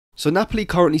So Napoli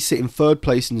currently sit in 3rd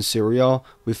place in Serie A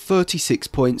with 36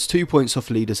 points, 2 points off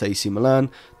leaders AC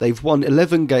Milan. They've won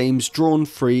 11 games, drawn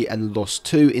 3 and lost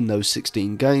 2 in those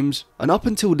 16 games. And up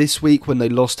until this week when they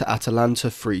lost to Atalanta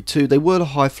 3-2, they were the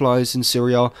high flyers in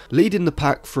Serie A, leading the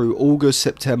pack through August,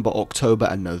 September, October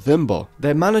and November.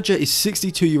 Their manager is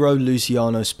 62-year-old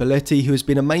Luciano Spaletti, who has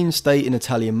been a mainstay in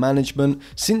Italian management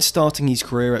since starting his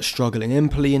career at struggling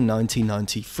Empoli in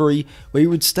 1993, where he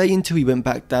would stay until he went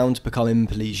back down to become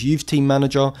Empoli's youth team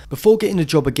manager, before getting a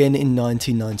job again in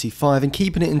 1995 and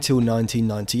keeping it until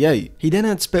 1998. He then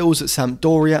had spells at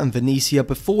Sampdoria and Venezia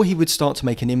before he would start to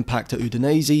make an impact at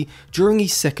Udinese during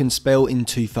his second spell in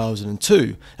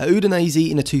 2002. At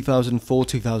Udinese in the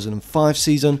 2004-2005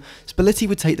 season, Spalletti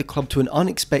would take the club to an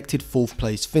unexpected 4th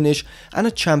place finish and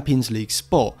a Champions League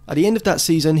spot. At the end of that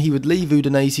season, he would leave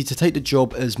Udinese to take the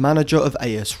job as manager of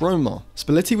AS Roma.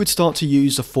 Spalletti would start to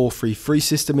use the 4-3-3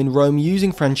 system in Rome,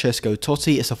 using Francesco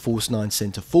Totti as a false 9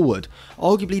 centre forward,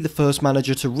 arguably the first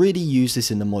manager to really use this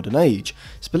in the modern age.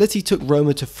 Spalletti took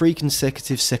Roma to 3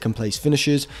 consecutive 2nd place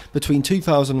finishes between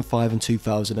 2005 and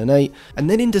 2008, and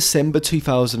then in December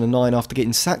 2009, after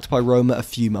getting sacked by Roma a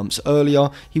few months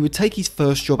earlier, he would take his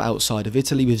first job outside of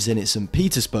Italy with Zenit St.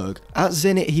 Petersburg. At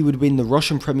Zenit, he would win the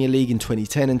Russian Premier League in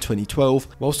 2010 and 2012,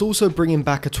 whilst also bringing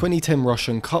back a 2010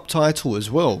 Russian Cup title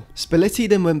as well. Spalletti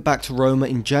then went back to Roma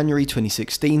in January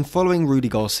 2016 following Rudi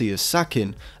Garcia's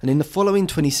sacking, and in the following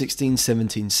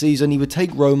 2016-17 season he would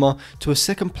take Roma to a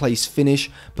 2nd place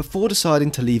finish before deciding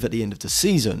to leave at the end of the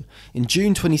season. In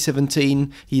June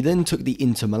 2017 he then took the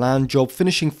Inter Milan job,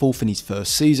 finishing 4th in his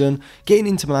first season, getting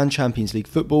Inter Milan Champions League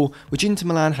football, which Inter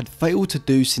Milan had failed to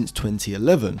do since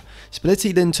 2011.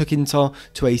 Spalletti then took Inter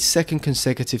to a 2nd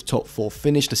consecutive top 4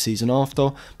 finish the season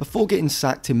after, before getting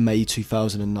sacked in May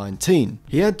 2019.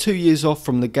 He had 2 years off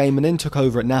from the game and then took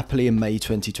over at Napoli in May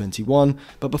 2021,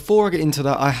 but before I get into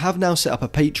that, I have now set up a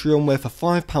Patreon where for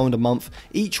 £5 a month,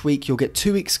 each week you'll get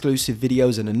 2 exclusive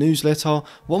videos and a newsletter.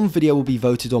 One video will be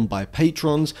voted on by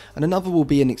patrons and another will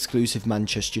be an exclusive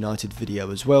Manchester United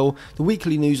video as well. The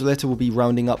weekly newsletter will be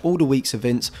rounding up all the week's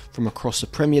events from across the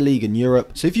Premier League and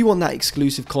Europe, so if you want that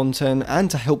exclusive content and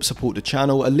to help support the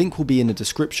channel, a link will be in the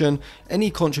description. Any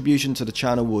contribution to the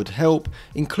channel would help,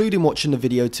 including watching the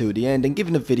video till the end and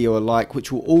giving the video a like,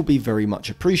 which will all be very much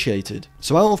appreciated.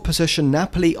 So out of possession,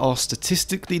 Napoli are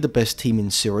statistically the best team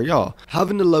in Serie A,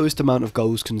 having the lowest amount of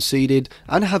goals conceded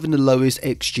and having the lowest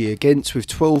XG against with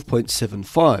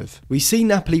 12.75. We see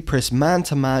Napoli press man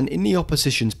to man in the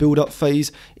opposition's build-up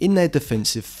phase in their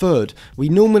defensive third. We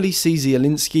normally see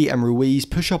Zielinski and Ruiz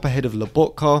push up ahead of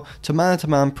Lobotka to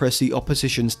man press the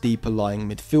opposition's deeper lying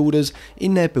midfielders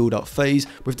in their build-up phase,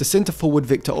 with the centre forward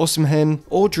Victor Osimhen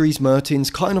or Dries Mertens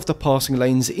cutting off the passing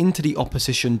lanes into the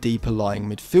opposition deeper lying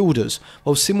midfielders,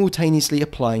 while simultaneously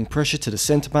applying pressure to the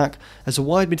centre-back as the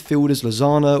wide midfielders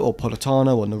Lozano or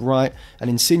Politano on the right and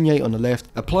Insigne on the left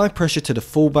apply pressure to the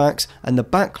fullbacks, and the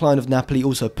back line of Napoli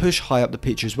also push high up the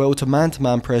pitch as well to man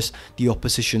press the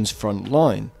opposition's front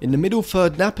line. In the middle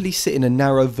third, Napoli sit in a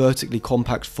narrow vertically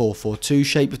compact 4-4-2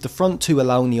 shape, with the front 2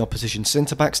 allowing the opposition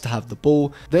centre-backs to have the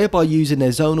ball, thereby using their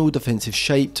zonal defensive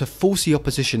shape to force the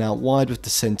opposition out wide with the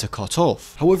centre cut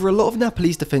off. However, a lot of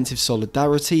Napoli's defensive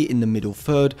solidarity in the middle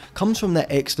third comes from their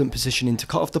excellent positioning to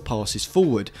cut off the passes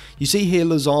forward. You see here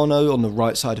Lozano on the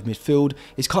right side of midfield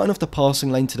is cutting off the passing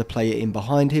lane to the player in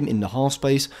behind him in the half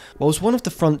space, whilst one of the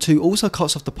front 2 also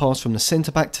cuts off the pass from the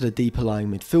centre-back to the deeper lying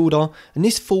midfielder, and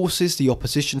this forces the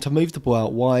opposition to move the ball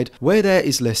out wide where there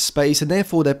is less space, and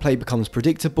therefore their play becomes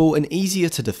predictable and easier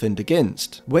to defend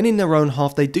against. When in their own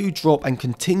half, they do drop and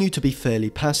continue to be fairly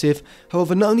passive.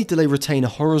 However, not only do they retain a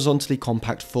horizontally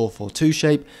compact 4-4-2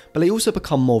 shape, but they also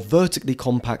become more vertically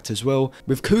compact as well,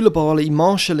 with Koulibaly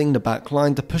marshalling the back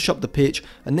line to push up the pitch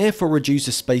and therefore reduce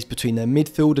the space between their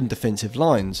midfield and defensive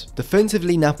lines.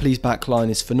 Defensively, Napoli's back line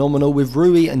is phenomenal, with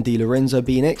Rui and Di Lorenzo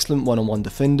being excellent one-on-one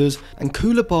defenders, and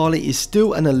Koulibaly is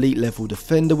still an elite level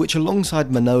defender, which alongside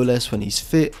Manolas when he's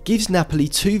fit, gives Napoli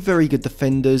 2 very good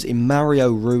defenders in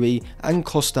Mario Rui and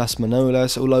Kostas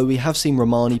Manolas, although we have seen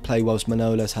Romani play whilst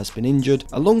Manolas has been injured,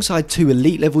 alongside 2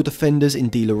 elite level defenders in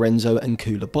Di Lorenzo and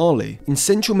Koulibaly. In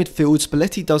central midfield,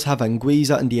 Spalletti does have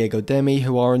Anguissa and Diego Demi,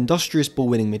 who are industrious ball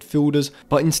winning midfielders,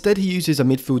 but instead he uses a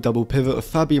midfield midfield double pivot of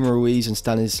Fabian Ruiz and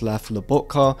Stanislav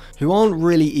Lobotka, who aren't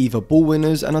really either ball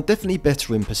winners and are definitely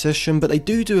better in possession, but they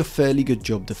do a fairly good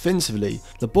job defensively.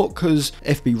 Lobotka's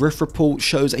FB Ref report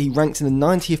shows that he ranks in the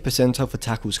 90th percentile for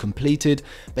tackles completed,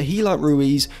 but he, like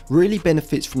Ruiz, really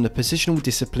benefits from the positional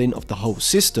discipline of the whole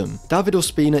system. David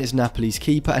Ospina is Napoli's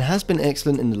keeper and has been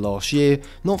excellent in the last year,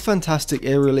 not fantastic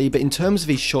aerially, but in terms of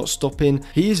his shot stopping,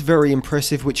 he is very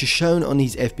impressive, which is shown on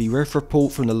his FB Ref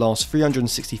report from the last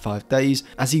 365 days,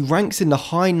 as he ranks in the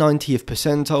high 90th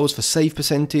percentiles for save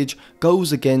percentage,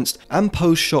 goals against, and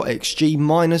post-shot XG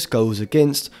minus goals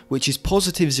against, which is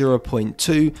positive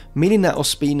 0.2, meaning that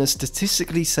Ospina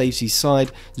statistically saves his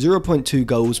side 0.2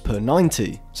 goals per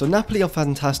 90. So Napoli are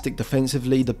fantastic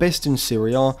defensively, the best in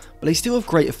Serie A, but they still have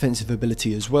great offensive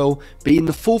ability as well, being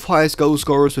the 4th highest goal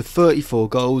scorers with 34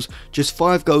 goals, just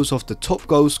 5 goals off the top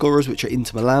goal scorers, which are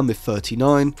Inter Milan with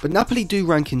 39, but Napoli do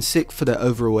rank in 6th for their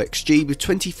overall XG with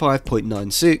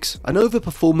 25.96, an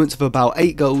overperformance of about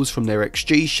 8 goals from their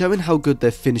XG, showing how good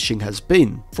their finishing has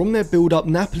been. From their build-up,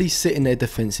 Napoli sit in their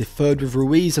defensive third with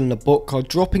Ruiz and Lobotka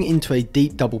dropping into a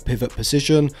deep double pivot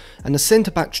position, and the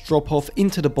centre-backs drop off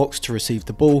into the box to receive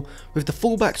the ball, with the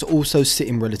fullbacks also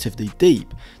sitting relatively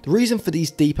deep. The reason for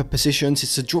these deeper positions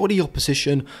is to draw the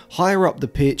opposition higher up the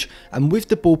pitch, and with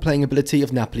the ball playing ability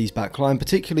of Napoli's backline,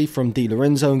 particularly from Di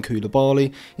Lorenzo and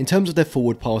Koulibaly, in terms of their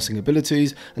forward passing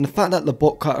abilities, and the fact that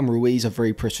Lobotka and Ruiz are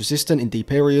very press resistant in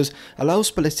deep areas,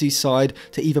 allows Spalletti's side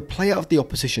to either play out of the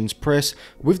opposition's press,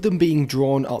 with them being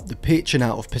drawn up the pitch and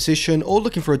out of position, or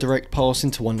looking for a direct pass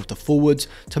into one of the forwards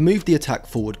to move the attack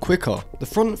forward quicker. The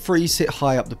front three sit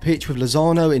high up the pitch with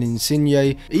Lozano and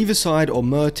Insigne either side, or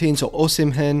Mertens or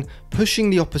Osimhen pushing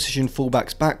the opposition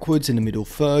fullbacks backwards in the middle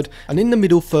third, and in the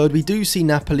middle third we do see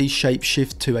Napoli's shape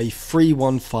shift to a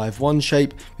 3-1-5-1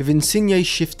 shape, with Insigne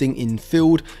shifting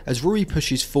infield as Rui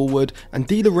pushes forward and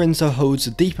Di Lorenzo holds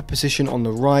a deeper position on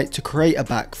the right to create a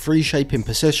back three shape in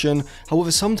possession.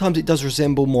 However, sometimes it does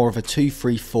resemble more of a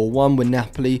 2-3-4-1 when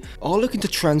Napoli are looking to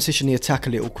transition the attack a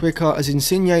little quicker, as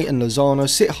Insigne and Lozano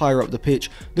sit higher up the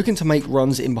pitch looking to make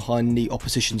runs in behind the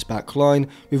opposition's back line,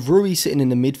 with Rui sitting in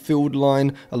the midfield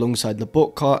line alongside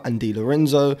Lobotka and Di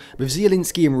Lorenzo, with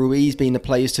Zielinski and Ruiz being the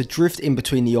players to drift in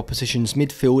between the opposition's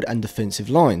midfield and defensive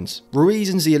lines. Ruiz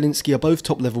and Zielinski are both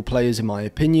top level players in my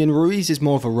opinion. Ruiz is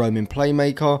more of a roaming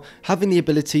playmaker, having the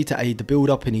ability to aid the build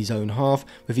up in his own half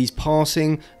with his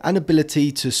passing and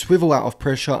ability to swivel out of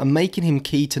pressure, and making him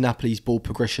key to Napoli's ball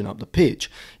progression up the pitch.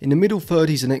 In the middle third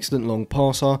he's an excellent long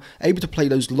passer, able to play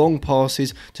those long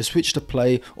passes to switch the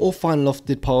play or find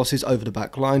lofted passes over the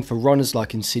back line for runners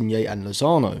like Insigne and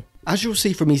Lozano. As you'll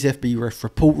see from his FB Ref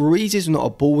report, Ruiz is not a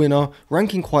ball winner,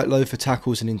 ranking quite low for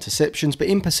tackles and interceptions, but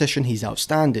in possession he's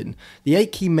outstanding. The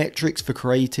 8 key metrics for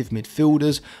creative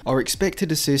midfielders are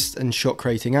expected assists and shot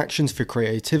creating actions for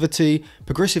creativity,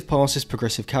 progressive passes,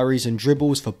 progressive carries and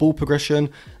dribbles for ball progression,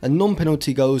 and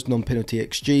non-penalty goals, non-penalty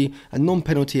XG, and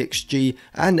non-penalty XG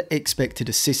and expected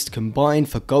assists combined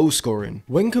for goal scoring.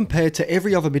 When compared to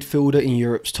every other midfielder in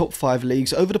Europe's top 5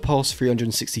 leagues over the past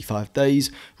 365 days,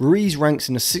 Ruiz ranks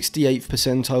in the 68th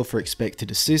percentile for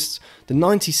expected assists, the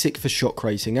 96th for shot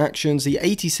creating actions, the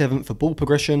 87th for ball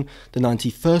progression, the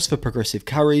 91st for progressive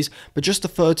carries, but just the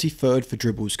 33rd for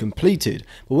dribbles completed.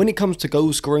 But when it comes to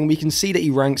goal scoring, we can see that he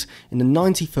ranks in the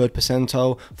 93rd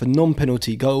percentile for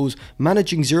non-penalty goals,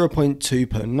 managing 0.2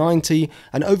 per 90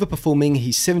 and overperforming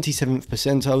his 77th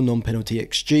percentile non-penalty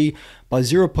XG by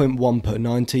 0.1 per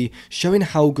 90, showing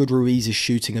how good Ruiz's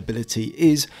shooting ability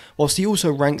is, whilst he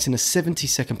also ranks in the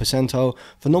 72nd percentile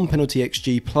for non-penalty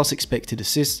XG plus expected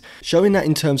assists, showing that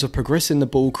in terms of progressing the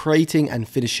ball, creating and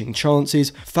finishing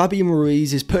chances, Fabian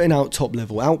Ruiz is putting out top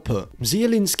level output.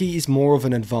 Zielinski is more of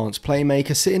an advanced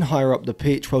playmaker, sitting higher up the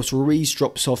pitch, whilst Ruiz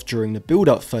drops off during the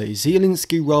build-up phase.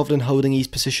 Zielinski, rather than holding his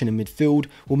position in midfield,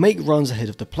 will make runs ahead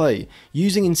of the play,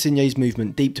 using Insigne's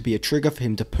movement deep to be a trigger for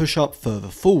him to push up further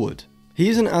forward. He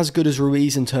isn't as good as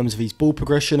Ruiz in terms of his ball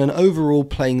progression and overall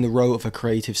playing the role of a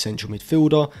creative central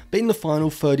midfielder, but in the final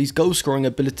third his goal scoring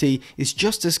ability is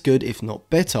just as good if not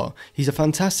better. He's a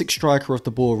fantastic striker of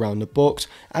the ball around the box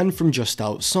and from just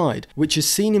outside, which has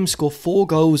seen him score 4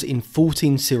 goals in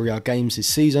 14 Serie A games this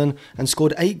season and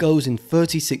scored 8 goals in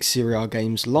 36 Serie A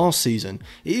games last season.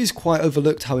 It is quite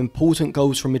overlooked how important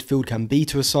goals from midfield can be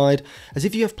to a side, as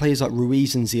if you have players like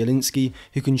Ruiz and Zielinski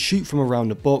who can shoot from around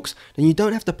the box, then you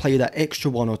don't have to play that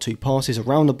extra 1 or 2 passes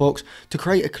around the box to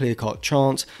create a clear-cut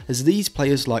chance, as these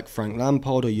players like Frank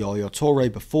Lampard or Yaya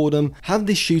Toure before them have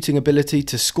this shooting ability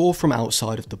to score from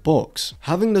outside of the box.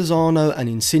 Having Lozano and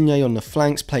Insigne on the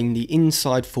flanks playing the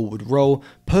inside forward role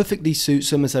perfectly suits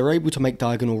them as they're able to make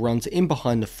diagonal runs in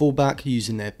behind the fullback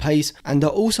using their pace, and are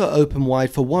also open wide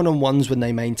for one-on-ones when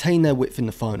they maintain their width in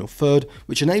the final third,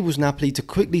 which enables Napoli to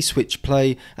quickly switch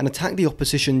play and attack the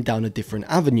opposition down a different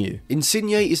avenue.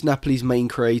 Insigne is Napoli's main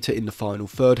creator in the final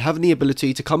third, having the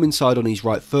ability to come inside on his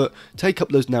right foot, take up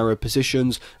those narrow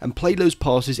positions and play those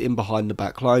passes in behind the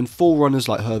back line for runners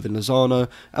like Hirving Lozano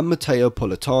and Matteo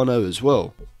Politano as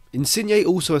well. Insigne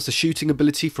also has the shooting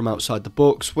ability from outside the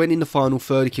box. When in the final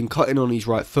third, he can cut in on his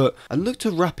right foot and look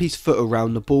to wrap his foot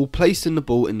around the ball, placing the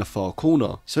ball in the far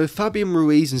corner. So Fabian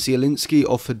Ruiz and Zielinski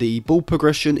offer the ball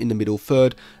progression in the middle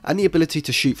third and the ability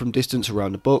to shoot from distance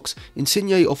around the box.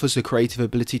 Insigne offers the creative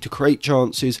ability to create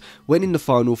chances when in the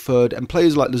final third, and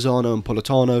players like Lozano and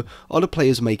Politano are the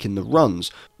players making the runs.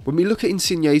 When we look at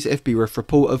Insigne's FB Ref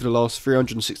report over the last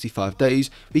 365 days,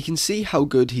 we can see how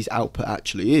good his output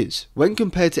actually is. When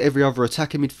compared to every other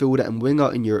attacking midfielder and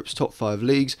winger in Europe's top 5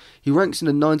 leagues, he ranks in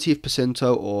the 90th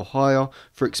percentile or higher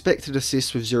for expected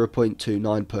assists with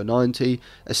 0.29 per 90,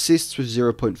 assists with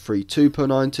 0.32 per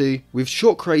 90, with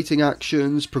shot creating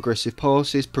actions, progressive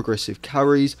passes, progressive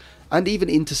carries, and even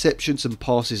interceptions and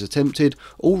passes attempted,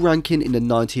 all ranking in the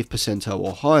 90th percentile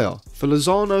or higher. For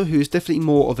Lozano, who is definitely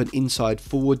more of an inside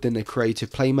forward than a creative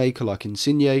playmaker like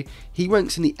Insigne, he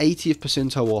ranks in the 80th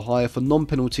percentile or higher for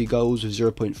non-penalty goals with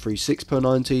 0.36 per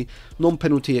 90,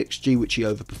 non-penalty XG which he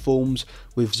overperforms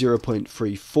with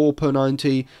 0.34 per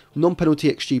 90,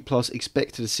 non-penalty XG plus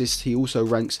expected assists he also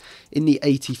ranks in the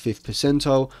 85th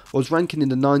percentile, whilst ranking in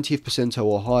the 90th percentile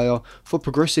or higher for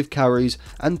progressive carries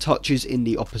and touches in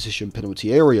the opposition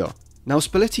penalty area. Now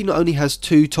Spalletti not only has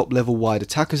 2 top level wide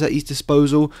attackers at his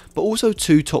disposal, but also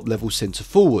 2 top level centre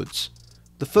forwards.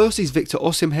 The first is Victor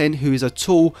Osimhen, who is a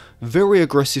tall, very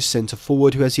aggressive centre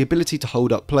forward who has the ability to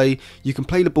hold up play. You can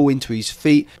play the ball into his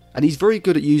feet, and he's very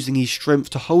good at using his strength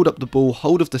to hold up the ball,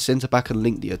 hold off the centre back and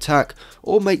link the attack,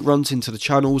 or make runs into the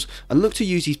channels and look to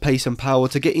use his pace and power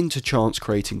to get into chance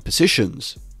creating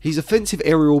positions. His offensive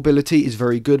aerial ability is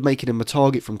very good, making him a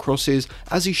target from crosses,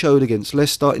 as he showed against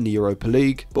Leicester in the Europa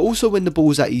League. But also when the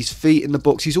ball's at his feet in the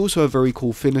box, he's also a very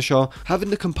cool finisher, having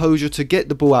the composure to get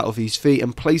the ball out of his feet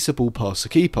and place the ball past the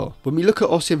keeper. When we look at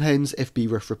Osimhen's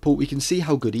FB Ref report, we can see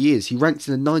how good he is. He ranks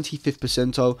in the 95th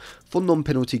percentile for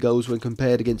non-penalty goals when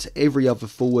compared against every other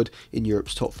forward in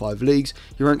Europe's top 5 leagues.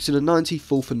 He ranks in the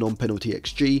 94th for non-penalty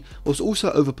XG, whilst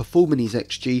also overperforming his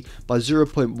XG by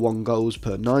 0.1 goals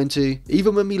per 90.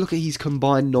 Even when we look at his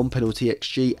combined non-penalty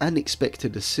XG and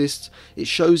expected assists, it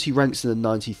shows he ranks in the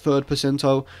 93rd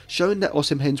percentile, showing that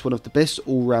Osimhen's one of the best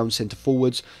all-round centre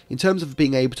forwards in terms of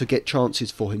being able to get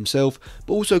chances for himself,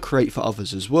 but also create for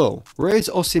others as well. Whereas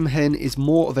Osimhen is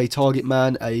more of a target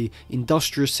man, a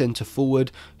industrious centre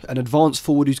forward, an advanced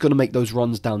forward who's going to make those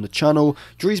runs down the channel.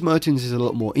 Dries Mertens is a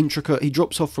lot more intricate. He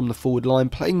drops off from the forward line,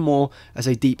 playing more as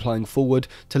a deep lying forward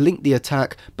to link the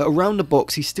attack, but around the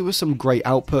box he still has some great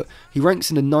output. He ranks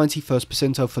in the 91st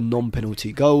percentile for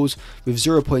non-penalty goals with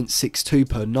 0.62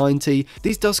 per 90.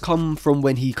 This does come from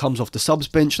when he comes off the subs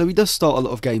bench, though he does start a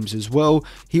lot of games as well.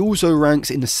 He also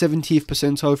ranks in the 70th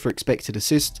percentile for expected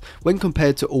assists when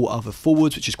compared to all other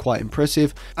forwards, which is quite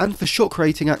impressive. And for shot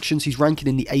creating actions, he's ranking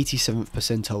in the 87th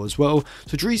percentile as well.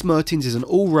 So Dries Mertens is an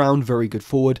all-round very good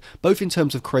forward, both in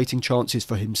terms of creating chances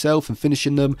for himself and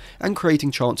finishing them, and creating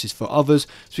chances for others.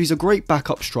 So he's a great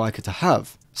backup striker to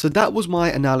have. So that was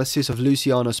my analysis of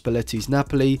Luciano Spalletti's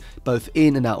Napoli, both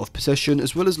in and out of possession,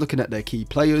 as well as looking at their key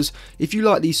players. If you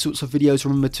like these sorts of videos,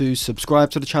 remember to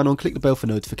subscribe to the channel and click the bell for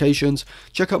notifications.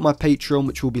 Check out my Patreon,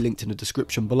 which will be linked in the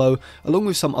description below, along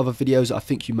with some other videos that I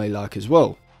think you may like as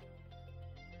well.